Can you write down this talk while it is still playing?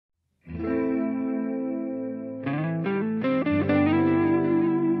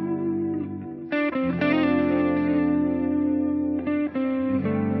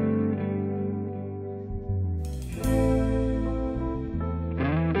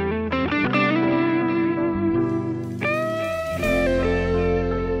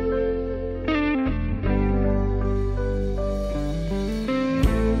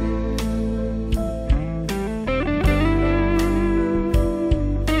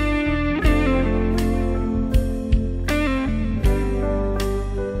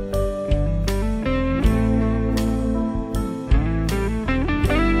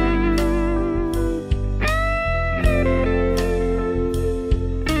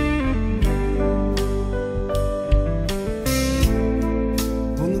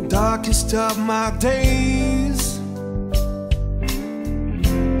darkest of my days,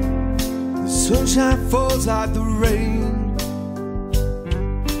 the sunshine falls like the rain,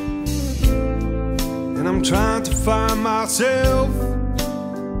 and I'm trying to find myself.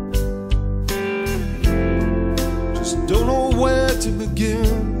 Just don't know where to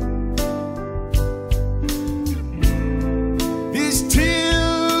begin. These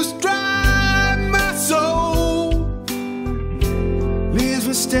tears dry my soul, leaves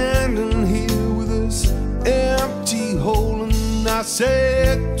me standing here with this empty hole. And I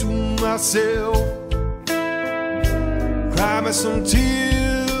said to myself, cry me some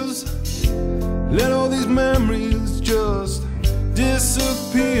tears, let all these memories just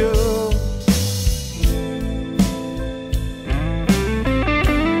disappear.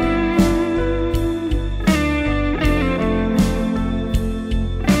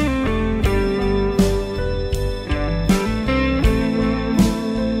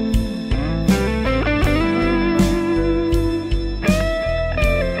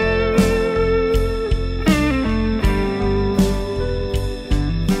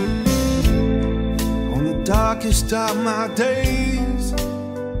 Darkest of my days,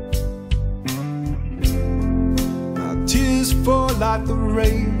 my tears fall like the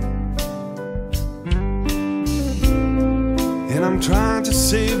rain, and I'm trying to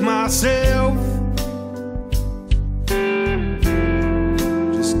save myself.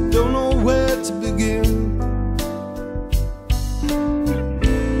 Just don't know where to begin.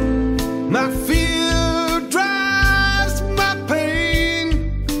 My fear drives my pain,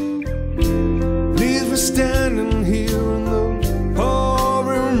 leaves me standing here in the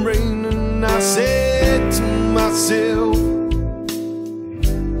pouring rain. And I said to myself,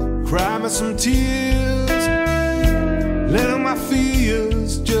 cry me some tears, let all my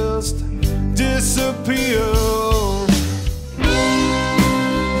fears just disappear.